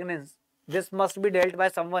of fragrance, this must be dealt by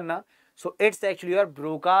someone, na? So it's actually your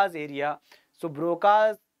Broca's area. So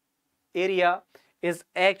Broca's area is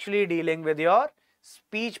actually dealing with your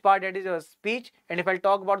speech part, that is your speech. And if I'll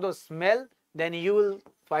talk about the smell, then you will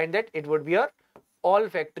find that it would be your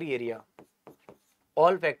olfactory area.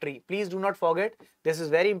 Olfactory. Please do not forget, this is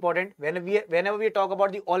very important. Whenever we talk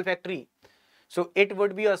about the olfactory, so it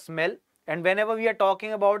would be a smell, and whenever we are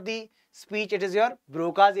talking about the speech, it is your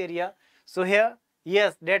Broca's area. So here,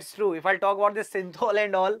 yes, that's true. If I talk about the synthol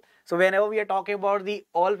and all, so whenever we are talking about the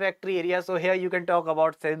olfactory area, so here you can talk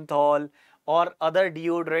about synthol or other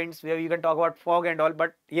deodorants where you can talk about fog and all.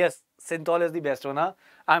 But yes, synthol is the best one. Huh?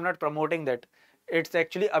 I'm not promoting that. It's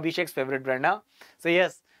actually Abhishek's favorite brand. Huh? So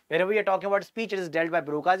yes, whenever we are talking about speech, it is dealt by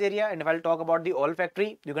Broca's area, and if I'll talk about the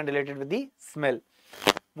olfactory, you can relate it with the smell.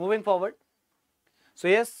 Moving forward. So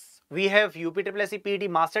yes, we have UPSSC PET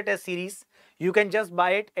Master Test Series. You can just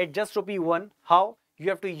buy it at just ₹1. How? You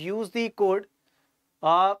have to use the code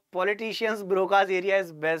politicians Broca's area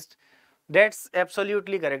is best. That's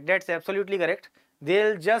absolutely correct. That's absolutely correct.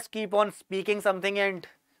 They'll just keep on speaking something, and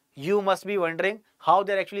you must be wondering how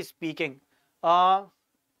they're actually speaking.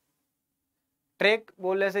 Trick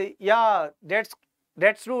बोलने से, yeah,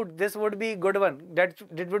 that's true. This would be good one. That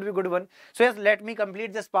would be good one. So yes, let me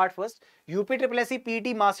complete this part first. UPSSC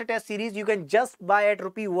PET Master Test Series you can just buy at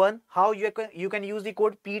 ₹1. How you can use the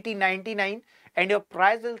code PT99 and your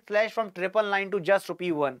price will slash from 999 to just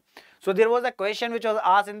 ₹1. So there was a question which was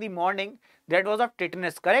asked in the morning, that was of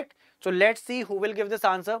tetanus, correct? So let's see who will give this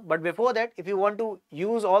answer. But before that, if you want to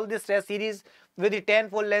use all this test series with the 10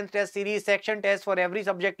 full length test series, section test for every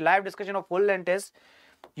subject, live discussion of full length test,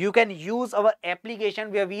 you can use our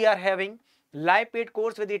application where we are having live paid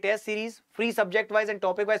course with the test series, free subject wise and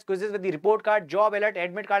topic wise quizzes with the report card, job alert,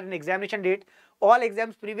 admit card and examination date, all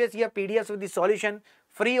exams previous year PDFs with the solution,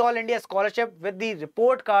 free all India scholarship with the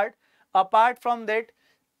report card. Apart from that,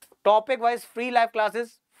 topic wise free live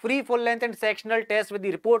classes, free full length and sectional tests with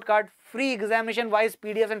the report card, free examination wise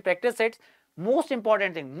PDFs and practice sets. Most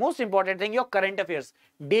important thing, your current affairs,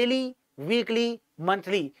 daily, weekly,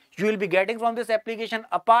 monthly, you will be getting from this application.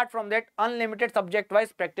 Apart from that, unlimited subject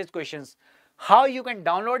wise practice questions. How you can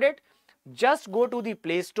download it? Just go to the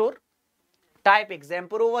Play Store, type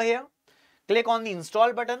Exampur over here, click on the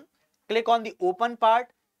install button, click on the open part,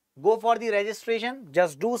 go for the registration,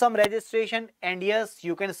 just do some registration, and yes,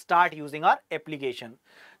 you can start using our application.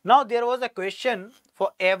 Now there was a question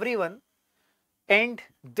for everyone, and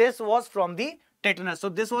this was from the tetanus. So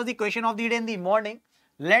this was the question of the day in the morning.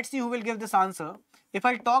 Let's see who will give this answer. If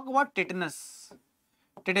I talk about tetanus,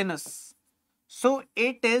 so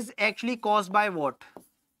it is actually caused by what?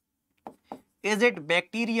 Is it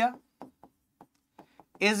bacteria?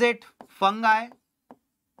 Is it fungi?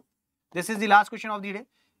 This is the last question of the day.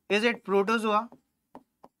 Is it protozoa?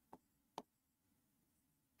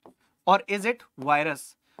 Or is it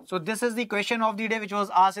virus? So this is the question of the day which was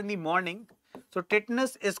asked in the morning. So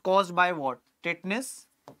tetanus is caused by what? Tetanus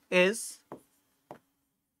is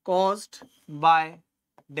caused by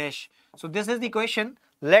dash. So this is the question.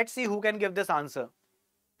 Let's see who can give this answer.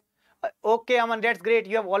 Okay, Aman, that's great.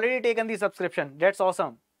 You have already taken the subscription. That's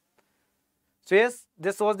awesome. So yes,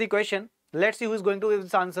 this was the question. Let's see who is going to give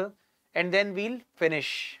this answer, and then we'll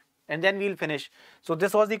finish. So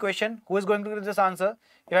this was the question. Who is going to give this answer?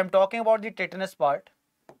 If I'm talking about the tetanus part,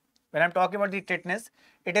 when I'm talking about the tetanus,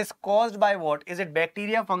 it is caused by what? Is it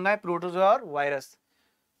bacteria, fungi, protozoa, or virus?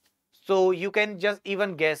 So you can just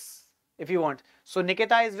even guess if you want. So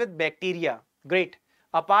Nikita is with bacteria. Great.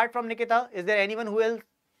 Apart from Nikita, is there anyone who else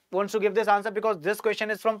wants to give this answer? Because this question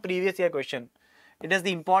is from previous year question. It is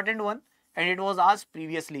the important one and it was asked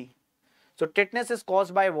previously. So tetanus is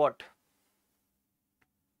caused by what?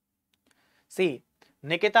 See,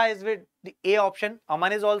 Nikita is with the A option.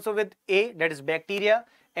 Aman is also with A, that is bacteria,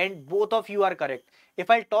 and both of you are correct. If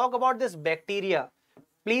I talk about this bacteria,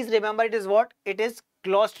 please remember it is what? It is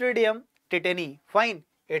Clostridium tetani. Fine.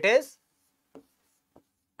 It is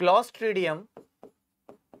Clostridium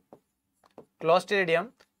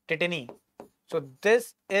tetany. So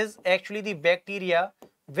this is actually the bacteria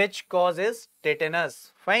which causes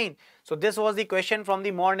tetanus. Fine. So this was the question from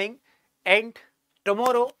the morning, and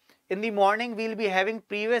tomorrow in the morning we will be having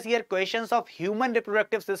previous year questions of human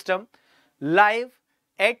reproductive system live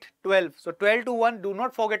at 12. So 12 to 1, do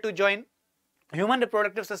not forget to join human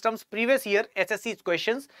reproductive systems previous year SSC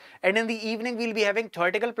questions, and in the evening we will be having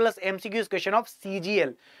theoretical plus MCQs question of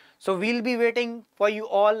CGL. So we will be waiting for you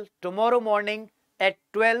all tomorrow morning at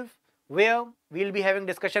 12, where we will be having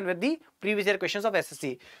discussion with the previous year questions of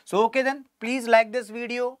SSC. So okay then, please like this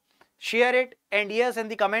video, share it, and yes, in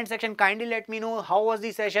the comment section kindly let me know how was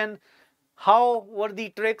the session, how were the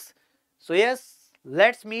tricks. So yes,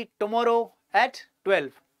 let's meet tomorrow at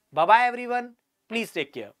 12. Bye bye everyone, please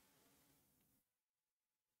take care.